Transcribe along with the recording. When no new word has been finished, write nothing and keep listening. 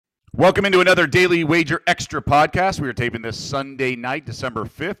Welcome into another Daily Wager Extra podcast. We are taping this Sunday night, December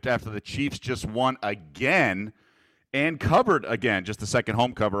 5th, after the Chiefs just won again and covered again. Just the second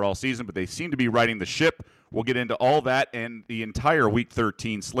home cover all season, but they seem to be riding the ship. We'll get into all that and the entire Week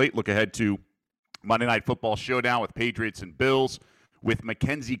 13 slate. Look ahead to Monday Night Football Showdown with Patriots and Bills with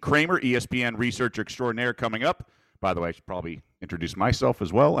Mackenzie Kramer, ESPN researcher extraordinaire, coming up. By the way, I should probably introduce myself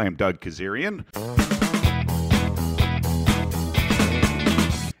as well. I am Doug Kazarian.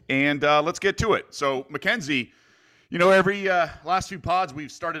 And let's get to it. So, Mackenzie, every last few pods, we've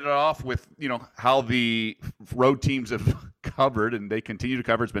started it off with, how the road teams have covered, and they continue to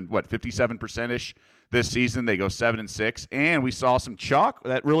cover. It's been, 57%-ish this season. They go 7-6. And we saw some chalk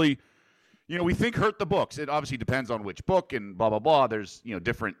that really, we think hurt the books. It obviously depends on which book and blah, blah, blah. There's,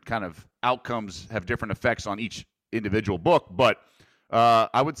 different kind of outcomes have different effects on each individual book. But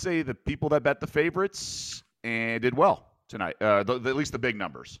I would say the people that bet the favorites did well tonight, at least the big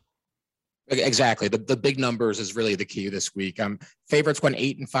numbers. Exactly. The big numbers is really the key this week. Favorites went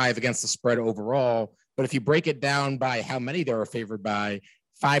 8-5 against the spread overall, but if you break it down by how many they were favored by,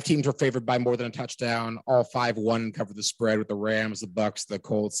 5 teams were favored by more than a touchdown. All 5 won, covered the spread with the Rams, the Bucks, the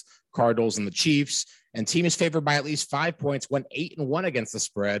Colts, Cardinals, and the Chiefs. And teams favored by at least 5 points went 8-1 against the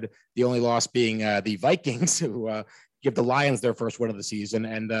spread. The only loss being the Vikings, who give the Lions their first win of the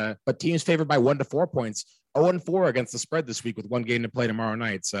season. But teams favored by 1 to 4 points, 0-4 against the spread this week with one game to play tomorrow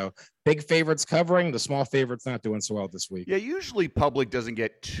night. So big favorites covering, the small favorites not doing so well this week. Yeah, usually public doesn't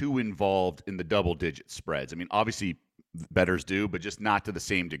get too involved in the double-digit spreads. I mean, obviously bettors do, but just not to the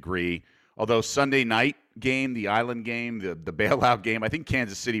same degree. Although Sunday night game, the Island game, the bailout game, I think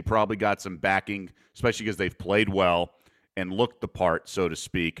Kansas City probably got some backing, especially because they've played well and looked the part, so to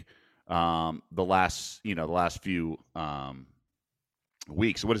speak, the last few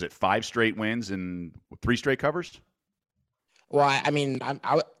weeks. What is it? 5 straight wins and 3 straight covers? Well,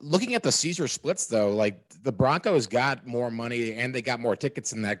 I'm looking at the Caesar splits, though. Like, the Broncos got more money and they got more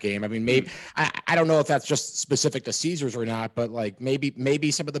tickets in that game. I mean, maybe I don't know if that's just specific to Caesars or not, but like maybe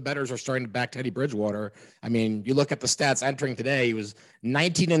some of the bettors are starting to back Teddy Bridgewater. I mean, you look at the stats entering today. He was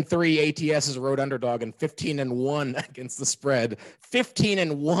 19-3 ATS as a road underdog and 15-1 against the spread.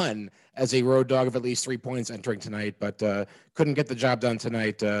 15-1 as a road dog of at least 3 points entering tonight, but couldn't get the job done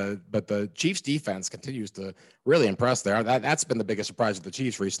tonight. But the Chiefs defense continues to really impress there. That's been the biggest surprise of the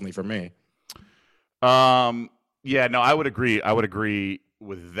Chiefs recently for me. Yeah, no, I would agree. I would agree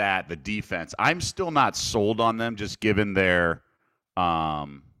with that. The defense, I'm still not sold on them, just given their,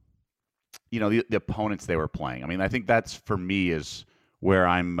 the opponents they were playing. I mean, I think that's, for me, is where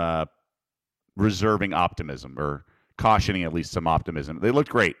I'm reserving optimism or cautioning at least some optimism. They looked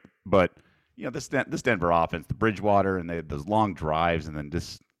great, but this Denver offense, the Bridgewater, and those long drives, and then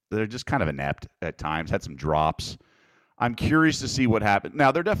they're just kind of inept at times. Had some drops. I'm curious to see what happens.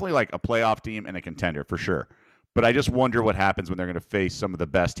 Now, they're definitely like a playoff team and a contender for sure. But I just wonder what happens when they're going to face some of the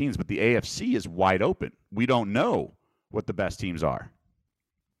best teams. But the AFC is wide open. We don't know what the best teams are.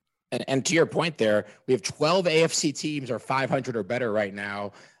 And to your point there, we have 12 AFC teams are 500 or better right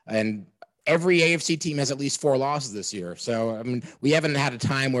now. And every AFC team has at least 4 losses this year. So, I mean, we haven't had a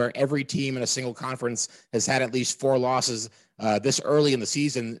time where every team in a single conference has had at least 4 losses this early in the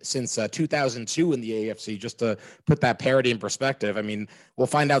season since 2002 in the AFC, just to put that parity in perspective. I mean, we'll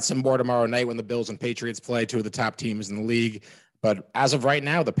find out some more tomorrow night when the Bills and Patriots play, 2 of the top teams in the league. But as of right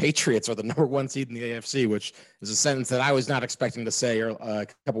now, the Patriots are the number 1 seed in the AFC, which is a sentence that I was not expecting to say a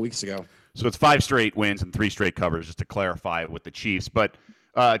couple weeks ago. So it's 5 straight wins and 3 straight covers, just to clarify with the Chiefs. But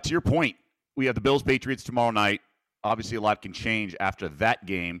to your point, we have the Bills-Patriots tomorrow night. Obviously, a lot can change after that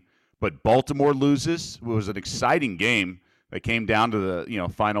game. But Baltimore loses. It was an exciting game that came down to the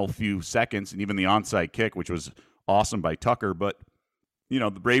final few seconds, and even the onside kick, which was awesome by Tucker. But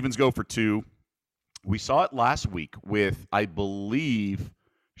the Ravens go for 2. We saw it last week with, I believe,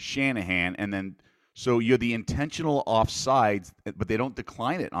 Shanahan, and then so you have the intentional offsides, but they don't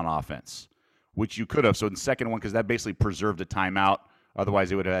decline it on offense, which you could have. So in the second one, because that basically preserved a timeout. Otherwise,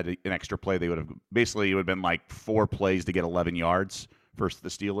 they would have had an extra play. They would have it would have been like 4 plays to get 11 yards versus the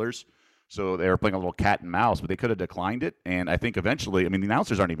Steelers. So they were playing a little cat and mouse, but they could have declined it. And I think eventually, the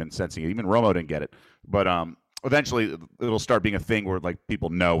announcers aren't even sensing it. Even Romo didn't get it. But eventually, it'll start being a thing where like people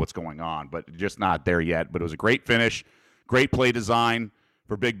know what's going on, but just not there yet. But it was a great finish, great play design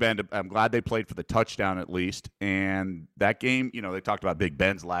for Big Ben. I'm glad they played for the touchdown at least. And that game, they talked about Big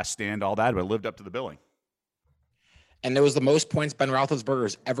Ben's last stand, all that, but it lived up to the billing. And it was the most points Ben Roethlisberger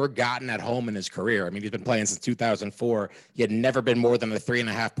has ever gotten at home in his career. I mean, he's been playing since 2004. He had never been more than a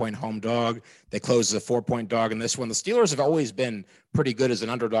 3.5-point home dog. They closed as a 4-point dog in this one. The Steelers have always been pretty good as an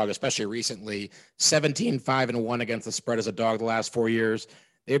underdog, especially recently. 17-5-1 against the spread as a dog the last 4 years.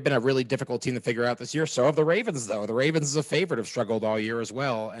 they've been a really difficult team to figure out this year. So have the Ravens, though. The Ravens as a favorite have struggled all year as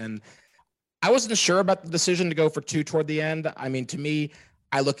well. And I wasn't sure about the decision to go for 2 toward the end. I mean, to me,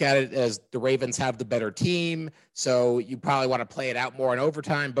 I look at it as the Ravens have the better team, so you probably want to play it out more in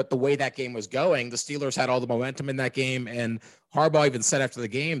overtime. But the way that game was going, the Steelers had all the momentum in that game, and Harbaugh even said after the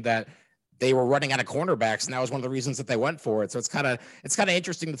game that they were running out of cornerbacks, and that was one of the reasons that they went for it. So it's kind of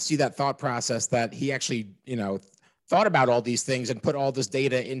interesting to see that thought process, that he actually, thought about all these things and put all this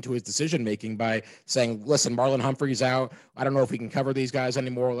data into his decision making by saying, listen, Marlon Humphrey's out. I don't know if we can cover these guys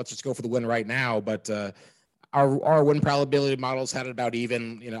anymore. Let's just go for the win right now. But our win probability models had it about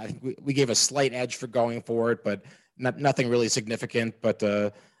even. I think we gave a slight edge for going for it, but nothing really significant. But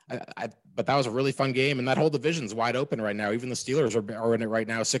but that was a really fun game, and that whole division's wide open right now. Even the Steelers are in it right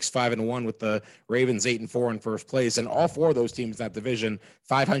now, 6-5-1, with the Ravens 8-4 in first place, and all 4 of those teams in that division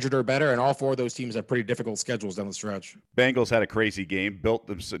 500 or better, and all 4 of those teams have pretty difficult schedules down the stretch. Bengals had a crazy game,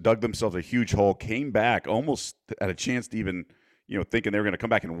 dug themselves a huge hole, came back, almost had a chance to even, thinking they were going to come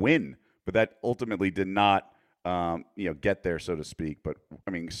back and win, but that ultimately did not, get there, so to speak. But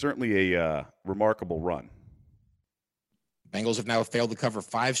I mean, certainly a remarkable run. Bengals have now failed to cover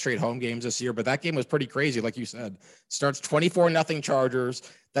 5 straight home games this year, but that game was pretty crazy. Like you said, starts 24-0 Chargers.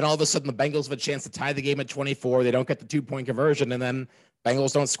 Then all of a sudden the Bengals have a chance to tie the game at 24. They don't get the 2-point conversion, and then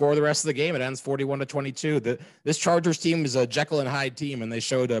Bengals don't score the rest of the game. It ends 41-22. This Chargers team is a Jekyll and Hyde team, and they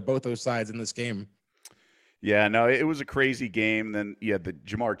showed both those sides in this game. Yeah, no, it was a crazy game. Then, the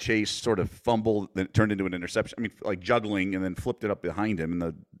Jamar Chase sort of fumbled, then it turned into an interception. I mean, like juggling, and then flipped it up behind him,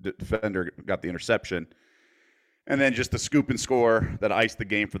 and the defender got the interception. And then just the scoop and score that iced the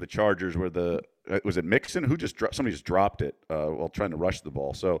game for the Chargers, where was it Mixon who somebody just dropped it while trying to rush the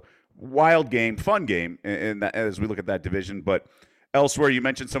ball. So wild game, fun game, and as we look at that division. But elsewhere, you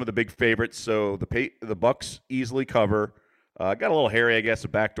mentioned some of the big favorites. So the Bucks easily cover. Got a little hairy, I guess. The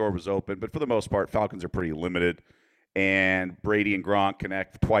back door was open, but for the most part, Falcons are pretty limited. And Brady and Gronk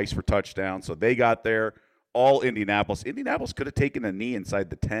connect twice for touchdowns, so they got there. All Indianapolis. Indianapolis could have taken a knee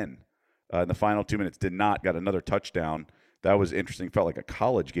inside the 10. In the final 2 minutes, did not, got another touchdown. That was interesting. Felt like a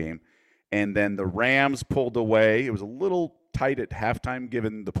college game. And then the Rams pulled away. It was a little tight at halftime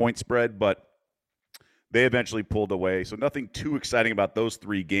given the point spread, but they eventually pulled away. So nothing too exciting about those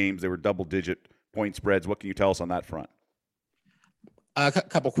 3 games. They were double-digit point spreads. What can you tell us on that front? A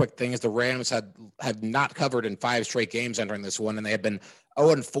couple quick things. The Rams had not covered in 5 straight games entering this one, and they had been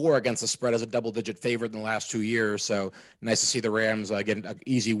 0-4 against the spread as a double-digit favorite in the last 2 years. So nice to see the Rams get an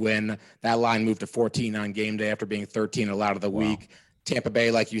easy win. That line moved to 14 on game day after being 13 allowed of the week. Tampa Bay,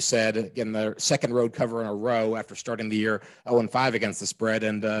 like you said, getting their second road cover in a row after starting the year 0-5 against the spread.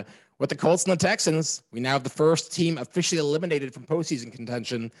 And with the Colts and the Texans, we now have the first team officially eliminated from postseason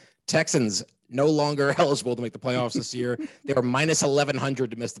contention. Texans no longer eligible to make the playoffs this year. They were minus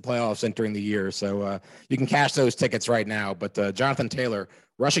 1,100 to miss the playoffs entering the year. So you can cash those tickets right now. But Jonathan Taylor,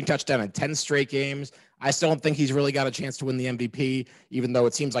 rushing touchdown in 10 straight games. I still don't think he's really got a chance to win the MVP, even though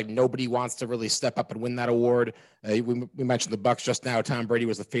it seems like nobody wants to really step up and win that award. We mentioned the Bucs just now. Tom Brady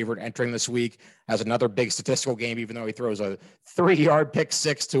was the favorite entering this week, has another big statistical game, even though he throws a 3-yard pick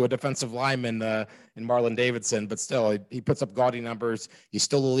six to a defensive lineman in Marlon Davidson. But still, he puts up gaudy numbers. He's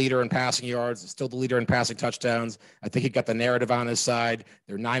still the leader in passing yards, still the leader in passing touchdowns. I think he got the narrative on his side.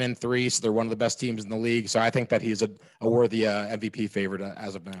 They're 9-3, so they're one of the best teams in the league. So I think that he's a worthy MVP favorite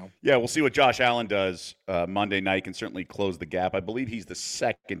as of now. Yeah, we'll see what Josh Allen does Monday night. Can certainly close the gap. I believe he's the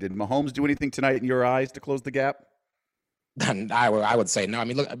second. Did Mahomes do anything tonight in your eyes to close the gap? I would say no. I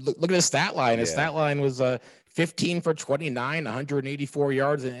mean, look at his stat line. His stat line was 15 for 29, 184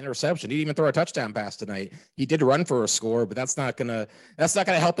 yards and interception. He didn't even throw a touchdown pass tonight. He did run for a score, but that's not gonna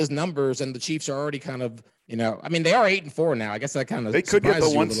help his numbers. And the Chiefs are already kind of, I mean, they are 8-4 now. I guess that kind of they could get the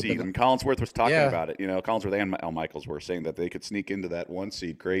 1 seed. And Collinsworth was talking about it. Collinsworth and Al Michaels were saying that they could sneak into that 1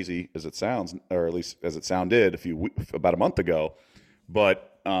 seed. Crazy as it sounds, or at least as it sounded about a month ago.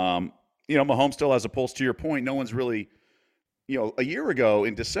 But Mahomes still has a pulse. To your point, no one's really. A year ago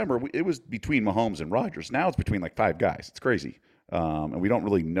in December, it was between Mahomes and Rodgers. Now it's between like 5 guys. It's crazy. And we don't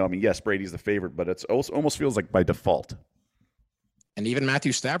really know. I mean, yes, Brady's the favorite, but it's almost feels like by default. And even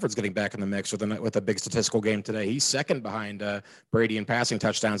Matthew Stafford's getting back in the mix with a big statistical game today. He's second behind Brady in passing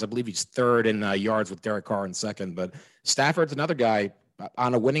touchdowns. I believe he's third in yards with Derek Carr in second. But Stafford's another guy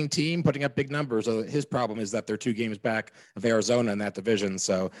on a winning team, putting up big numbers. His problem is that they're 2 games back of Arizona in that division.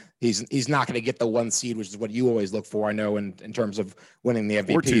 So he's not going to get the 1 seed, which is what you always look for, I know, in terms of winning the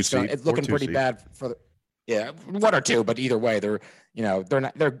MVP. So it's looking pretty bad for 1 or 2, but either way, they're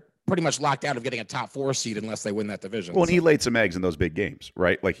pretty much locked out of getting a top 4 seed unless they win that division. Well, and he laid some eggs in those big games,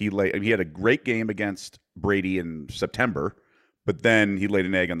 right? Like he had a great game against Brady in September, But then he laid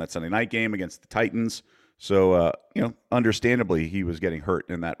an egg on that Sunday night game against the Titans. So, understandably, he was getting hurt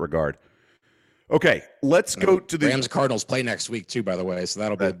in that regard. Okay, let's go to the Rams Cardinals play next week too, by the way. So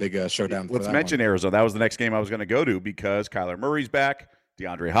that'll be a big showdown. Let's mention Arizona. That was the next game I was going to go to because Kyler Murray's back,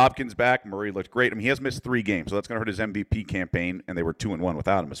 DeAndre Hopkins back. Murray looked great. I mean, he has missed 3 games, so that's going to hurt his MVP campaign, and they were 2-1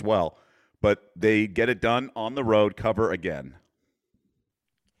 without him as well. But they get it done on the road, cover again.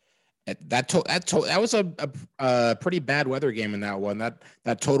 That was a pretty bad weather game in that one.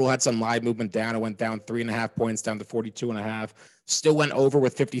 That total had some live movement down. It went down 3.5 points down to 42.5. Still went over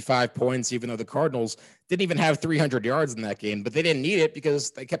with 55 points, even though the Cardinals didn't even have 300 yards in that game. But they didn't need it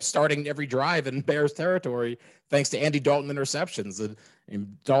because they kept starting every drive in Bears territory, thanks to Andy Dalton interceptions.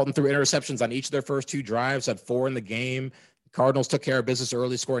 And Dalton threw interceptions on each of their first 2 drives, had 4 in the game. The Cardinals took care of business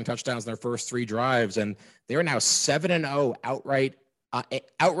early, scoring touchdowns in their first 3 drives, and they are now 7-0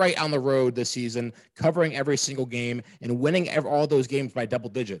 outright on the road this season, covering every single game and winning all those games by double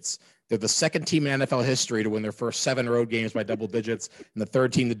digits. They're the second team in NFL history to win their first 7 road games by double digits, and the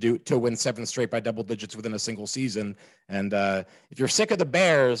third team to win 7 straight by double digits within a single season. And if you're sick of the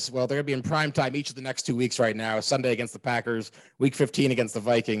Bears, well, they're going to be in prime time each of the next 2 weeks right now. Sunday against the Packers, Week 15 against the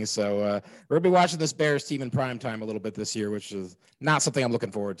Vikings. So we're going to be watching this Bears team in prime time a little bit this year, which is not something I'm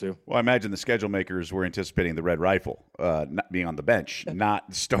looking forward to. Well, I imagine the schedule makers were anticipating the Red Rifle not being on the bench,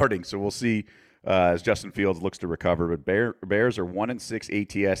 not starting. So we'll see. As Justin Fields looks to recover. But Bears are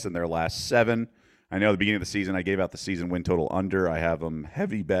 1-6 ATS in their last 7. I know at the beginning of the season I gave out the season win total under. I have them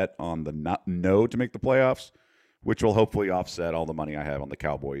heavy bet on the no to make the playoffs, which will hopefully offset all the money I have on the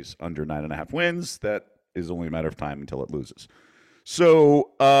Cowboys under 9.5 wins. That is only a matter of time until it loses.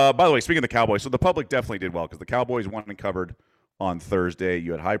 So, by the way, speaking of the Cowboys, so the public definitely did well because the Cowboys won and covered on Thursday.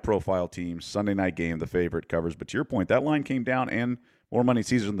 You had high-profile teams. Sunday night game, the favorite covers. But to your point, that line came down and more money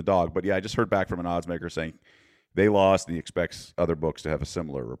Caesars than the dog. But, yeah, I just heard back from an odds maker saying they lost, and he expects other books to have a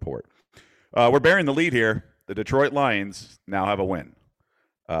similar report. We're bearing the lead here. The Detroit Lions now have a win.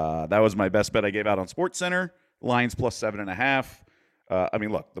 That was my best bet I gave out on SportsCenter. Lions plus 7.5. I mean,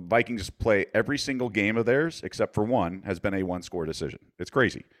 look, the Vikings play every single game of theirs, except for one, has been a one-score decision. It's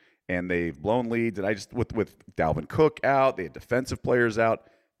crazy. And they've blown leads. And I just, with Dalvin Cook out, they had defensive players out.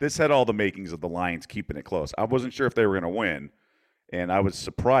 This had all the makings of the Lions keeping it close. I wasn't sure if they were going to win. And I was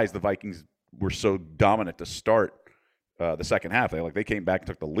surprised the Vikings were so dominant to start the second half. They came back and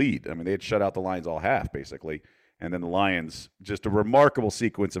took the lead. I mean, they had shut out the Lions all half, basically. And then the Lions, just a remarkable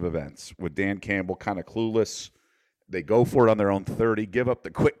sequence of events with Dan Campbell kind of clueless. They go for it on their own 30, give up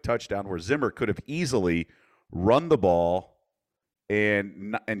the quick touchdown where Zimmer could have easily run the ball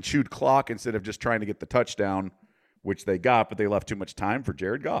and chewed clock instead of just trying to get the touchdown, which they got, but they left too much time for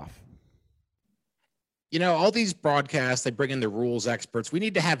Jared Goff. You know, all these broadcasts, they bring in the rules experts. We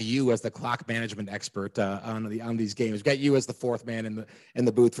need to have you as the clock management expert on these games. We've got you as the fourth man in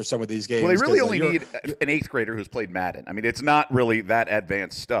the booth for some of these games. Well, they really only need an 8th grader who's played Madden. I mean, it's not really that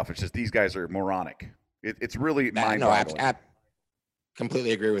advanced stuff. It's just these guys are moronic. It's really mind-boggling. No,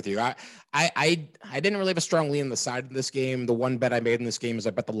 completely agree with you. I didn't really have a strong lean on the side of this game. The one bet I made in this game is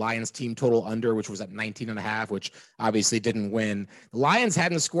I bet the Lions team total under, which was at 19.5, which obviously didn't win. The Lions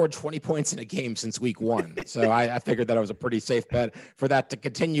hadn't scored 20 points in a game since week 1. So I figured that it was a pretty safe bet for that to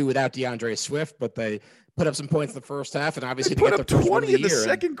continue without DeAndre Swift, but they put up some points in the first half and obviously they put up 20 in the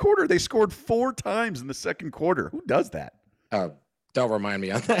second quarter. They scored 4 times in the second quarter. Who does that? Don't remind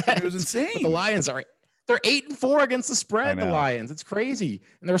me on that. It was insane. But the Lions they're 8-4 against the spread. The Lions, it's crazy,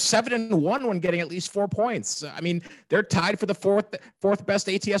 and they're 7-1 when getting at least 4 points. I mean, they're tied for the fourth best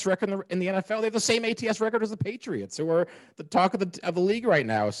ATS record in the NFL. They have the same ATS record as the Patriots, who are the talk of the league right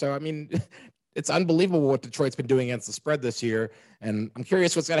now. So I mean, it's unbelievable what Detroit's been doing against the spread this year, and I'm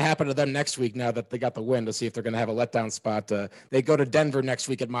curious what's going to happen to them next week now that they got the win, to see if they're going to have a letdown spot. They go to Denver next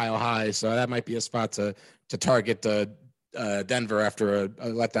week at Mile High, so that might be a spot to target Denver after a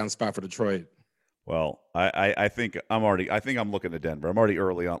letdown spot for Detroit. Well, I think I'm looking at Denver. I'm already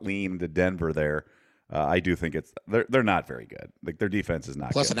early on leaning to Denver there. I do think they're not very good. Like, their defense is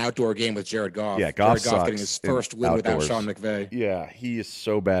not Plus good. An outdoor game with Jared Goff. Yeah, Jared Goff getting his first win without Sean McVay. Yeah, he is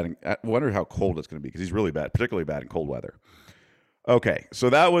so bad. I wonder how cold it's going to be because he's really bad, particularly bad in cold weather. Okay,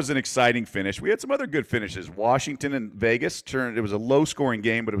 so that was an exciting finish. We had some other good finishes. Washington and Vegas it was a low-scoring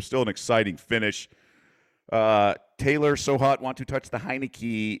game, but it was still an exciting finish. Taylor Sohat want to touch the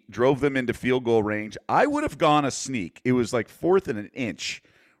Heineke, drove them into field goal range. I would have gone a sneak. It was like 4th and an inch.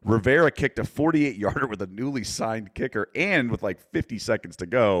 Rivera kicked a 48-yarder with a newly signed kicker and with like 50 seconds to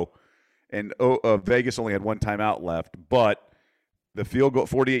go. And Vegas only had one timeout left, but the field goal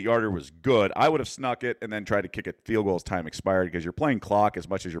 48-yarder was good. I would have snuck it and then tried to kick it field goal as time expired because you're playing clock as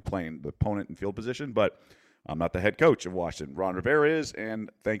much as you're playing the opponent in field position. But I'm not the head coach of Washington. Ron Rivera is, and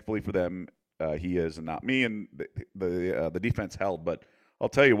thankfully for them, he is, and not me. And the defense held. But I'll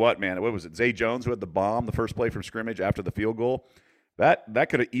tell you what, man, what was it? Zay Jones who had the bomb, the first play from scrimmage after the field goal. That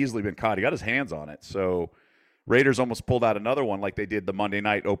could have easily been caught. He got his hands on it. So Raiders almost pulled out another one like they did the Monday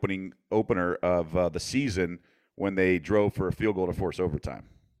night opener of the season when they drove for a field goal to force overtime.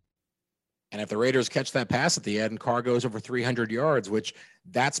 And if the Raiders catch that pass at the end, Carr goes over 300 yards, which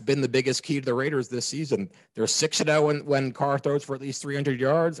that's been the biggest key to the Raiders this season. They're 6-0 when Carr throws for at least 300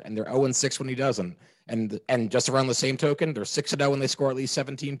 yards, and they're 0-6 when he doesn't. And just around the same token, they're 6-0 when they score at least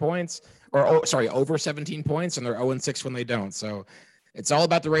 17 points, over 17 points, and they're 0-6 when they don't. So it's all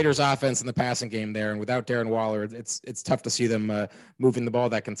about the Raiders' offense and the passing game there. And without Darren Waller, it's tough to see them moving the ball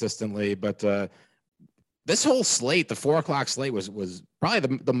that consistently. But this whole slate, the 4:00 slate, was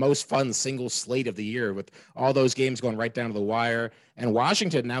probably the most fun single slate of the year, with all those games going right down to the wire. And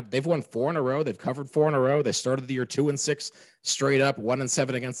Washington, now they've won 4 in a row. They've covered 4 in a row. They started the year 2-6 straight up,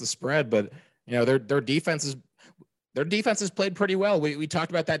 1-7 against the spread. But their defense has played pretty well. We talked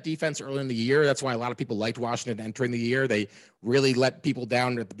about that defense early in the year. That's why a lot of people liked Washington entering the year. They really let people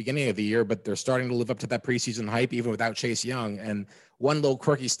down at the beginning of the year, but they're starting to live up to that preseason hype, even without Chase Young. And one little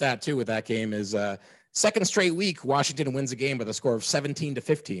quirky stat too with that game is second straight week, Washington wins a game with a score of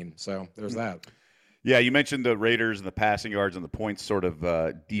 17-15. So there's that. Yeah, you mentioned the Raiders and the passing yards and the points sort of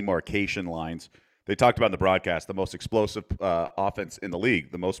demarcation lines. They talked about in the broadcast the most explosive offense in the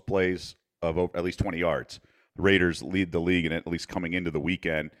league, the most plays of at least 20 yards. The Raiders lead the league in it, at least coming into the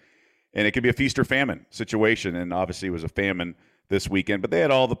weekend. And it could be a feast or famine situation, and obviously it was a famine this weekend. But they had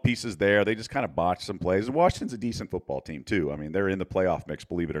all the pieces there. They just kind of botched some plays. And Washington's a decent football team, too. I mean, they're in the playoff mix,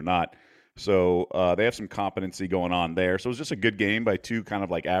 believe it or not. So they have some competency going on there. So it was just a good game by two kind of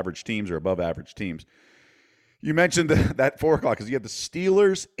like average teams or above average teams. You mentioned that 4:00 because you had the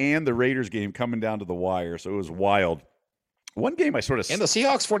Steelers and the Raiders game coming down to the wire. So it was wild. One game I sort of – And the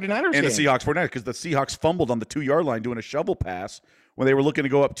Seahawks 49ers game. And the Seahawks 49ers, because the Seahawks fumbled on the 2-yard line doing a shovel pass when they were looking to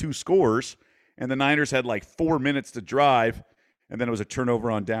go up 2 scores. And the Niners had like 4 minutes to drive. And then it was a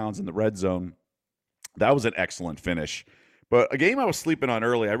turnover on downs in the red zone. That was an excellent finish. But a game I was sleeping on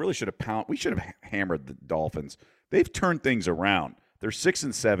early, I really should have we should have hammered the Dolphins. They've turned things around. They're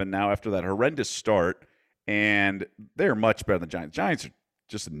 6-7 now after that horrendous start, and they're much better than the Giants. Giants are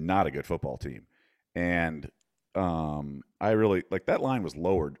just not a good football team. And I really like that line was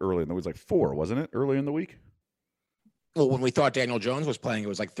lowered early in the week. It was like 4, wasn't it, early in the week? Well, when we thought Daniel Jones was playing, it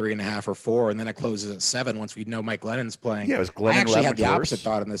was like 3.5 or 4, and then it closes at 7 once we know Mike Glennon's playing. Yeah, it was Glennon. I actually had the opposite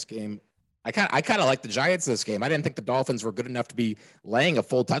thought in this game. I kind of like the Giants this game. I didn't think the Dolphins were good enough to be laying a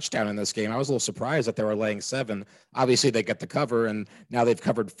full touchdown in this game. I was a little surprised that they were laying 7. Obviously, they get the cover, and now they've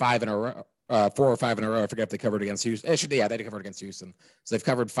covered 5 in a row. 4 or 5 in a row. I forget if they covered against Houston. Yeah, they covered against Houston. So they've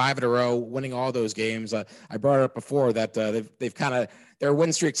covered 5 in a row, winning all those games. I brought it up before that they've kind of their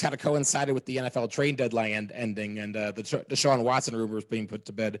win streaks kind of coincided with the NFL trade deadline ending, and the Deshaun Watson rumors being put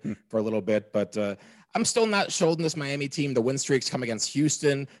to bed for a little bit. But I'm still not sold in this Miami team. The win streaks come against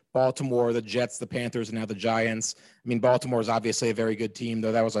Houston, Baltimore, the Jets, the Panthers, and now the Giants. I mean, Baltimore is obviously a very good team,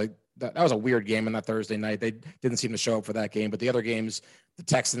 though that was a weird game on that Thursday night. They didn't seem to show up for that game. But the other games, the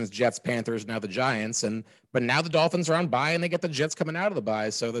Texans, Jets, Panthers, now the Giants. But now the Dolphins are on bye, and they get the Jets coming out of the bye.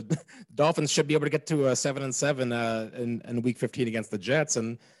 So the Dolphins should be able to get to 7-7 in Week 15 against the Jets.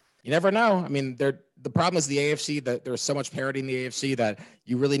 And you never know. I mean, the problem is the AFC, that there's so much parity in the AFC that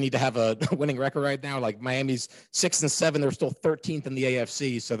you really need to have a winning record right now. Like Miami's 6-7, they're still 13th in the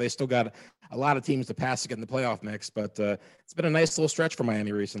AFC, so they still got a lot of teams to pass to get in the playoff mix. But it's been a nice little stretch for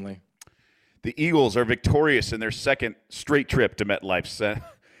Miami recently. The Eagles are victorious in their second straight trip to MetLife,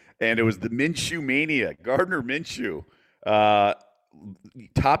 and it was the Minshew mania. Gardner Minshew,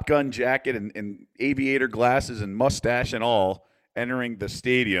 Top Gun jacket and aviator glasses and mustache and all, entering the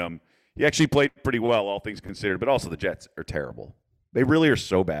stadium. He actually played pretty well, all things considered, but also the Jets are terrible. They really are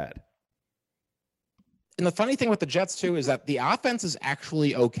so bad. And the funny thing with the Jets, too, is that the offense is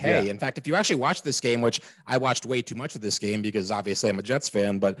actually okay. Yeah. In fact, if you actually watch this game, which I watched way too much of this game because obviously I'm a Jets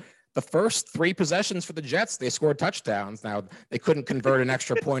fan, but the first 3 possessions for the Jets, they scored touchdowns. Now, they couldn't convert an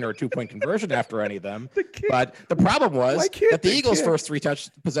extra point or a 2-point conversion after any of them. But the problem was that the Eagles' first 3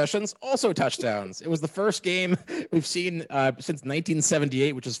 possessions, also touchdowns. It was the first game we've seen since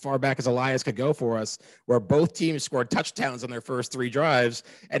 1978, which is far back as Elias could go for us, where both teams scored touchdowns on their first 3 drives.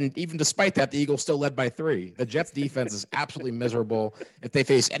 And even despite that, the Eagles still led by 3. The Jets' defense is absolutely miserable. If they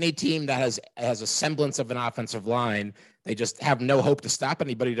face any team that has a semblance of an offensive line, They just have no hope to stop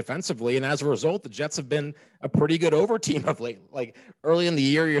anybody defensively. And as a result, the Jets have been a pretty good over team of late. Like early in the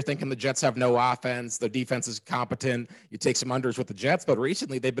year, you're thinking the Jets have no offense. The defense is competent. You take some unders with the Jets, but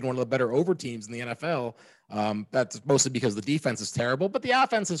recently they've been one of the better over teams in the NFL. That's mostly because the defense is terrible, but the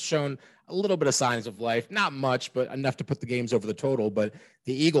offense has shown a little bit of signs of life. Not much, but enough to put the games over the total. But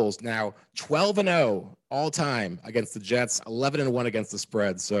the Eagles now 12-0 all time against the Jets, 11-1 against the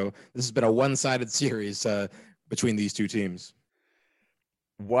spread. So this has been a one-sided series between these two teams.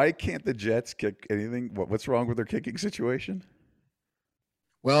 Why can't the Jets kick anything? What's wrong with their kicking situation?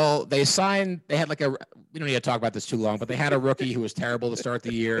 Well, they had we don't need to talk about this too long, but they had a rookie who was terrible to start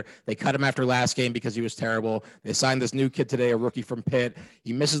the year. They cut him after last game because he was terrible. They signed this new kid today, a rookie from Pitt.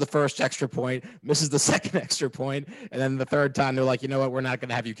 He misses the first extra point, misses the second extra point, and then the third time they're like, you know what, we're not going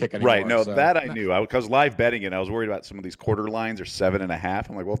to have you kick anymore. Right, no, so that I knew. Because live betting it, I was worried about some of these quarter lines are 7.5.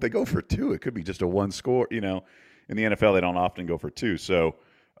 I'm like, well, if they go for 2, it could be just a one score. In the NFL, they don't often go for 2. So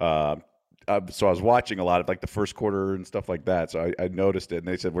I was watching a lot of like the first quarter and stuff like that. So I noticed it, and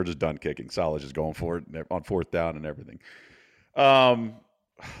they said, we're just done kicking. Saleh's just going for it on fourth down and everything.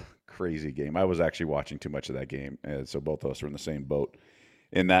 Crazy game. I was actually watching too much of that game, and so both of us are in the same boat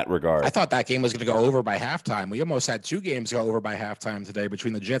in that regard. I thought that game was going to go over by halftime. We almost had 2 games go over by halftime today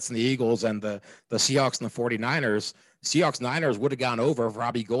between the Jets and the Eagles and the Seahawks and the 49ers. Seahawks-Niners would have gone over if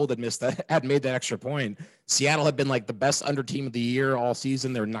Robbie Gould had made that extra point. Seattle had been like the best under team of the year all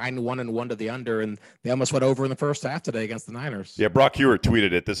season. They're 9-1-1 to the under, and they almost went over in the first half today against the Niners. Yeah, Brock Hewitt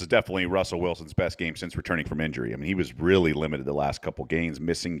tweeted it. This is definitely Russell Wilson's best game since returning from injury. I mean, he was really limited the last couple games,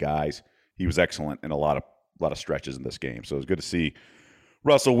 missing guys. He was excellent in a lot of stretches in this game. So it was good to see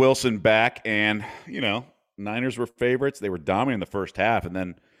Russell Wilson back. And, Niners were favorites. They were dominating the first half, and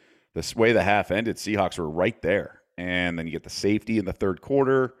then the way the half ended, Seahawks were right there. And then you get the safety in the third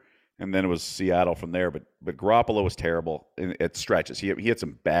quarter, and then it was Seattle from there. But Garoppolo was terrible at stretches. He had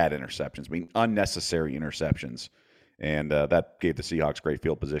some bad interceptions, unnecessary interceptions, and that gave the Seahawks great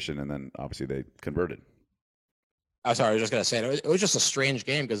field position. And then obviously they converted. I'm sorry, I was just going to say it was just a strange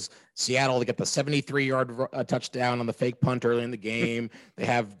game because Seattle, they get the 73-yard touchdown on the fake punt early in the game. They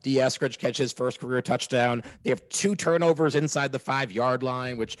have D. Eskridge catch his first career touchdown. They have 2 turnovers inside the 5-yard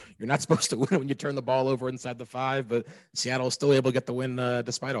line, which you're not supposed to win when you turn the ball over inside the 5, but Seattle is still able to get the win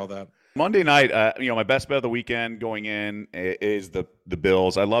despite all that. Monday night, my best bet of the weekend going in is the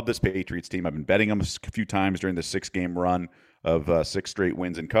Bills. I love this Patriots team. I've been betting them a few times during the 6-game run of 6 straight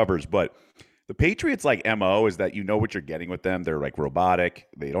wins and covers, but the Patriots, MO is that you know what you're getting with them. They're robotic.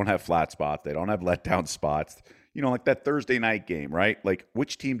 They don't have flat spots. They don't have letdown spots. Like that Thursday night game, right?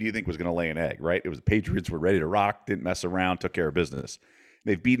 Which team do you think was going to lay an egg, right? It was the Patriots were ready to rock, didn't mess around, took care of business.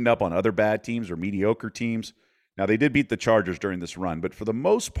 They've beaten up on other bad teams or mediocre teams. Now, they did beat the Chargers during this run, but for the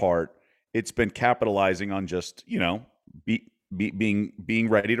most part, it's been capitalizing on just, being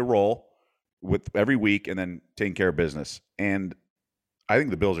ready to roll with every week and then taking care of business. And I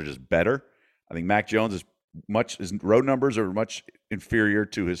think the Bills are just better. I think Mac Jones his road numbers are much inferior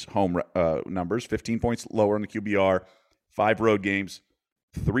to his home numbers. 15 points lower on the QBR, 5 road games,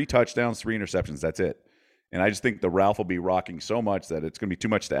 3 touchdowns, 3 interceptions. That's it. And I just think the Ralph will be rocking so much that it's going to be too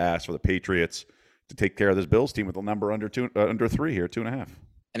much to ask for the Patriots to take care of this Bills team with a number under 3 here, 2.5.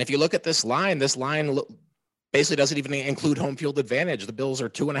 And if you look at this line basically doesn't even include home field advantage. The Bills are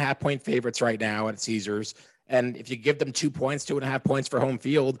 2.5-point favorites right now at Caesars. And if you give them 2 points, 2.5 points for home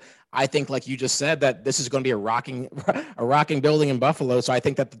field, I think, like you just said, that this is going to be a rocking building in Buffalo. So I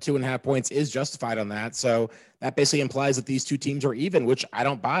think that the 2.5 points is justified on that. So that basically implies that these two teams are even, which I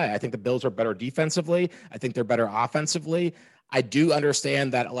don't buy. I think the Bills are better defensively. I think they're better offensively. I do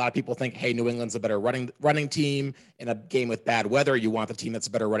understand that a lot of people think, hey, New England's a better running team. In a game with bad weather, you want the team that's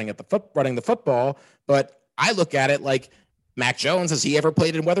better running the football. But I look at it like, Mac Jones, has he ever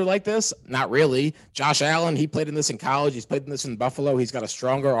played in weather like this? Not really. Josh Allen, he played in this in college. He's played in this in Buffalo. He's got a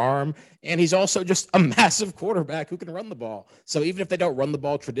stronger arm. And he's also just a massive quarterback who can run the ball. So even if they don't run the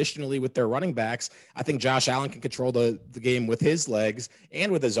ball traditionally with their running backs, I think Josh Allen can control the game with his legs and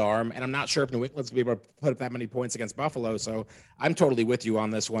with his arm. And I'm not sure if New England's going to be able to put up that many points against Buffalo. So I'm totally with you on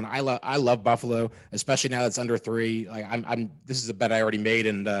this one. I love Buffalo, especially now that it's under 3. This is a bet I already made.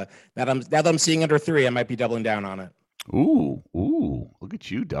 And now that I'm seeing under 3, I might be doubling down on it. Ooh, look at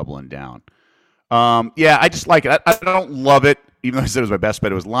you doubling down. Yeah, I just like it. I don't love it, even though I said it was my best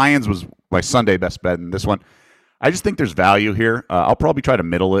bet. It was Lions was my Sunday best bet in this one. I just think there's value here. I'll probably try to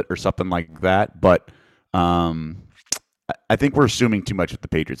middle it or something like that, but I think we're assuming too much with the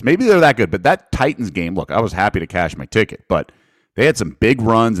Patriots. Maybe they're that good, but that Titans game, look, I was happy to cash my ticket, but they had some big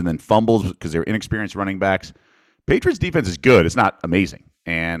runs and then fumbles because they were inexperienced running backs. Patriots defense is good. It's not amazing.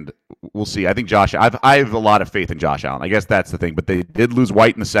 and we'll see. I think I have a lot of faith in Josh Allen. I guess that's the thing. But they did lose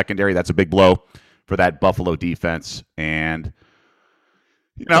White in the secondary. That's a big blow for that Buffalo defense. And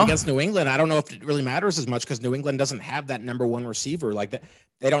against New England, I don't know if it really matters as much because New England doesn't have that number one receiver like that.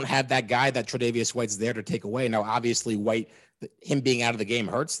 They don't have that guy that Tre'Davious White's there to take away. Now, obviously, White, him being out of the game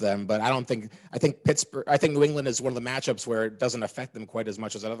hurts them, but I think New England is one of the matchups where it doesn't affect them quite as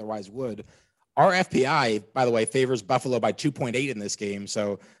much as it otherwise would. Our FPI, by the way, favors Buffalo by 2.8 in this game.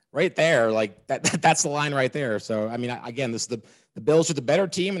 So right there, like that's the line right there. So, I mean, again, this is the Bills are the better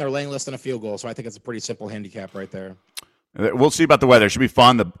team and they're laying less than a field goal. So I think it's a pretty simple handicap right there. We'll see about the weather. It should be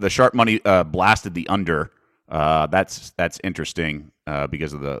fun. The sharp money blasted the under. That's interesting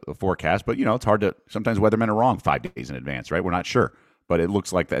because of the forecast. But, it's hard to – sometimes weathermen are wrong 5 days in advance, right? We're not sure. But it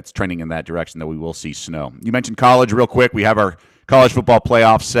looks like that's trending in that direction that we will see snow. You mentioned college real quick. We have our college football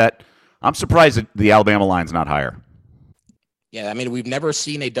playoff set. I'm surprised that the Alabama line's not higher. Yeah, I mean, we've never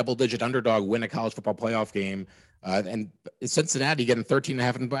seen a double-digit underdog win a college football playoff game. And Cincinnati getting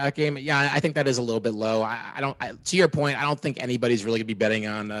 13.5 in that game. Yeah, I think that is a little bit low. To your point, I don't think anybody's really going to be betting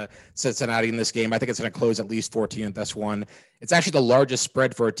on Cincinnati in this game. I think it's going to close at least 14 at this one. It's actually the largest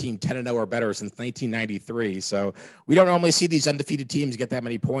spread for a team 10-0 or better since 1993. So we don't normally see these undefeated teams get that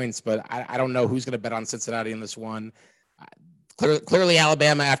many points, but I don't know who's going to bet on Cincinnati in this one. Clearly,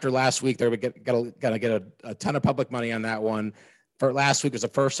 Alabama after last week, they're going to get a ton of public money on that one. For last week was the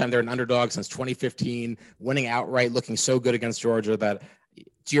first time they're an underdog since 2015, winning outright, looking so good against Georgia that,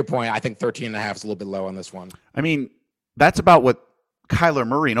 to your point, I think 13.5 is a little bit low on this one. I mean, that's about what Kyler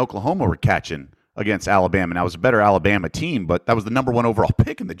Murray and Oklahoma were catching against Alabama. Now, it was a better Alabama team, but that was the number one overall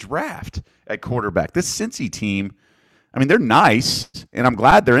pick in the draft at quarterback. This Cincy team, I mean, they're nice, and I'm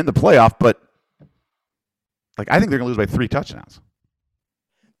glad they're in the playoff, but I think they're going to lose by 3 touchdowns.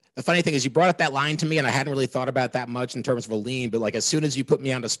 The funny thing is you brought up that line to me and I hadn't really thought about that much in terms of a lean, but as soon as you put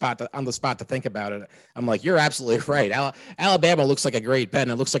me on the spot to think about it, I'm like, you're absolutely right. Alabama looks like a great bet,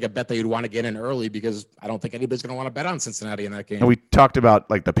 and it looks like a bet that you'd want to get in early because I don't think anybody's going to want to bet on Cincinnati in that game. And we talked about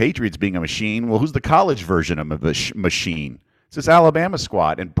the Patriots being a machine. Well, who's the college version of a machine? It's this Alabama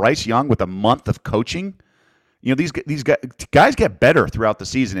squad, and Bryce Young with a month of coaching. These guys get better throughout the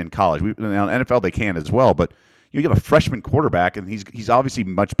season in college. In NFL they can as well, but you have a freshman quarterback, and he's obviously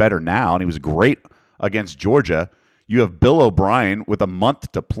much better now, and he was great against Georgia. You have Bill O'Brien with a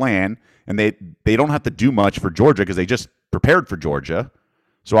month to plan, and they don't have to do much for Georgia because they just prepared for Georgia.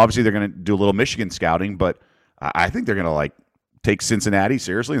 So obviously they're going to do a little Michigan scouting, but I think they're going to take Cincinnati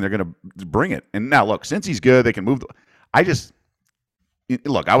seriously, and they're going to bring it. And now look, since he's good, they can move. I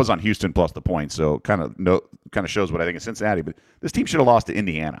was on Houston plus the points, so kind of shows what I think of Cincinnati. But this team should have lost to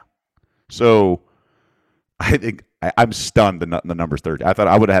Indiana. So I think I'm stunned the number's 30. I thought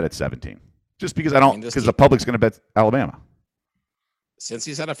I would have had it 17, just because because the public's going to bet Alabama. Since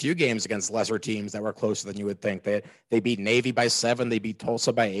he's had a few games against lesser teams that were closer than you would think. They beat Navy by 7. They beat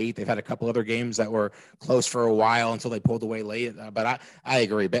Tulsa by 8. They've had a couple other games that were close for a while until they pulled away late. But I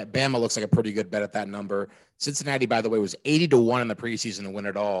agree. Bama looks like a pretty good bet at that number. Cincinnati, by the way, was 80-1 in the preseason to win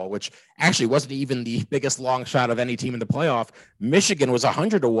it all, which actually wasn't even the biggest long shot of any team in the playoff. Michigan was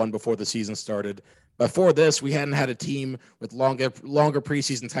 100-1 before the season started. Before this, we hadn't had a team with longer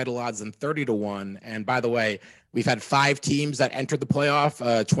preseason title odds than 30-1. And by the way, we've had 5 teams that entered the playoff,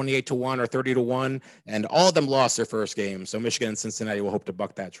 28-1 or 30-1, and all of them lost their first game. So Michigan and Cincinnati will hope to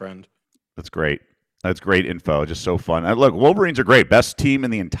buck that trend. That's great. That's great info. Just so fun. Look, Wolverines are great. Best team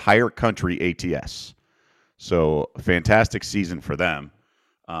in the entire country ATS. So fantastic season for them.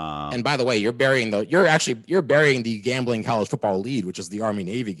 And by the way, you're burying the gambling college football lead, which is the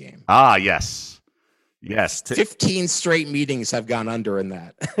Army-Navy game. Ah, yes. Yes. 15 straight meetings have gone under in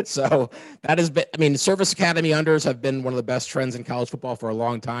that. So that has been, Service Academy unders have been one of the best trends in college football for a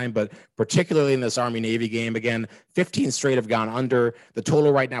long time, but particularly in this Army-Navy game, again, 15 straight have gone under. The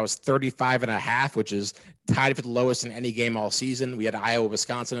total right now is 35.5, which is tied for the lowest in any game all season. We had Iowa,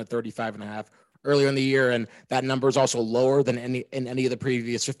 Wisconsin at 35.5 earlier in the year, and that number is also lower than any of the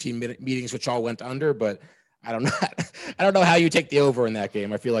previous 15-minute meetings, which all went under, but I don't know. I don't know how you take the over in that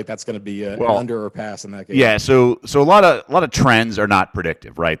game. I feel like that's going to be an under or pass in that game. Yeah. So a lot of trends are not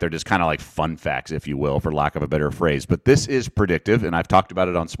predictive, right? They're just kind of like fun facts, if you will, for lack of a better phrase. But this is predictive, and I've talked about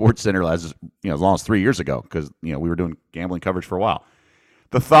it on SportsCenter as long as 3 years ago because we were doing gambling coverage for a while.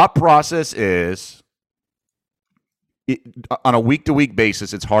 The thought process is, on a week-to-week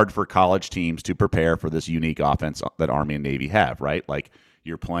basis, it's hard for college teams to prepare for this unique offense that Army and Navy have, right? Like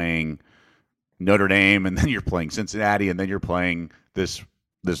you're playing Notre Dame, and then you're playing Cincinnati, and then you're playing this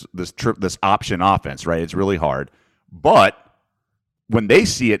option offense, right? It's really hard. But when they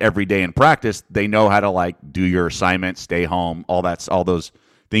see it every day in practice, they know how to like do your assignment, stay home, all those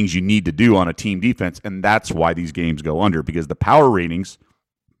things you need to do on a team defense. And that's why these games go under, because the power ratings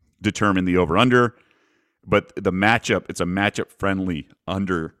determine the over-under, but the matchup, it's a matchup-friendly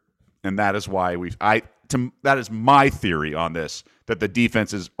under, and that is why that is my theory on this, that the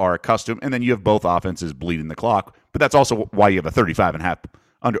defenses are accustomed, and then you have both offenses bleeding the clock, but that's also why you have a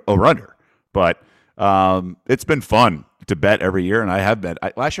 35.5 over-under. But it's been fun to bet every year, and I have bet.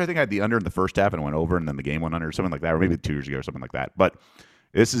 Last year I think I had the under in the first half and it went over, and then the game went under, or something like that, or maybe 2 years ago or something like that. But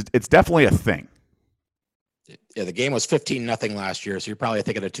it's definitely a thing. Yeah, the game was 15-0 last year, so you're probably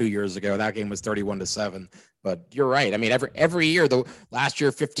thinking of 2 years ago. That game was 31-7. But you're right. I mean, every year, though, last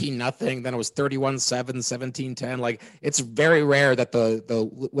year 15-0, then it was 31-7, 17-10. Like, it's very rare that the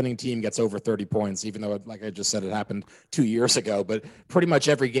winning team gets over 30 points, even though, like I just said, it happened 2 years ago. But pretty much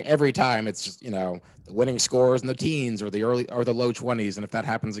every time, it's just, the winning scores in the teens or the early or the low 20s, and if that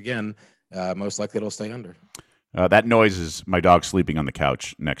happens again, most likely it'll stay under. That noise is my dog sleeping on the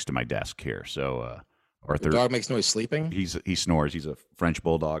couch next to my desk here. So. Arthur, the dog makes noise sleeping? He snores. He's a French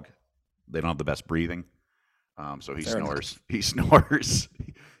bulldog. They don't have the best breathing, so he snores. He snores.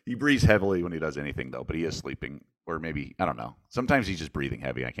 He breathes heavily when he does anything, though, but he is sleeping, or maybe, I don't know. Sometimes he's just breathing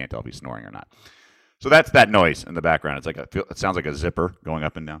heavy. I can't tell if he's snoring or not. So that's that noise in the background. It's like it sounds like a zipper going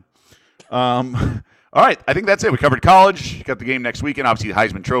up and down. All right, I think that's it. We covered college. Got the game next weekend. Obviously, the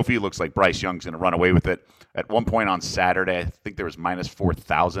Heisman Trophy. Looks like Bryce Young's going to run away with it. At one point on Saturday, I think there was minus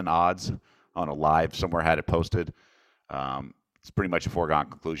 4,000 odds on a live somewhere had it posted. It's pretty much a foregone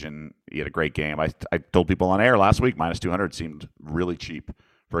conclusion. He had a great game. I told people on air last week, minus 200 seemed really cheap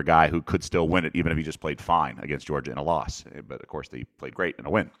for a guy who could still win it, even if he just played fine against Georgia in a loss. But, of course, they played great in a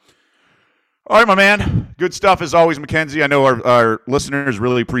win. All right, my man. Good stuff as always, Mackenzie. I know our listeners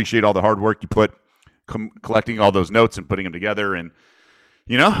really appreciate all the hard work you put collecting all those notes and putting them together. And,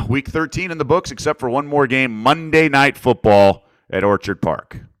 week 13 in the books, except for one more game, Monday Night Football at Orchard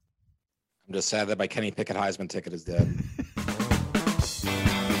Park. I'm just sad that my Kenny Pickett Heisman ticket is dead.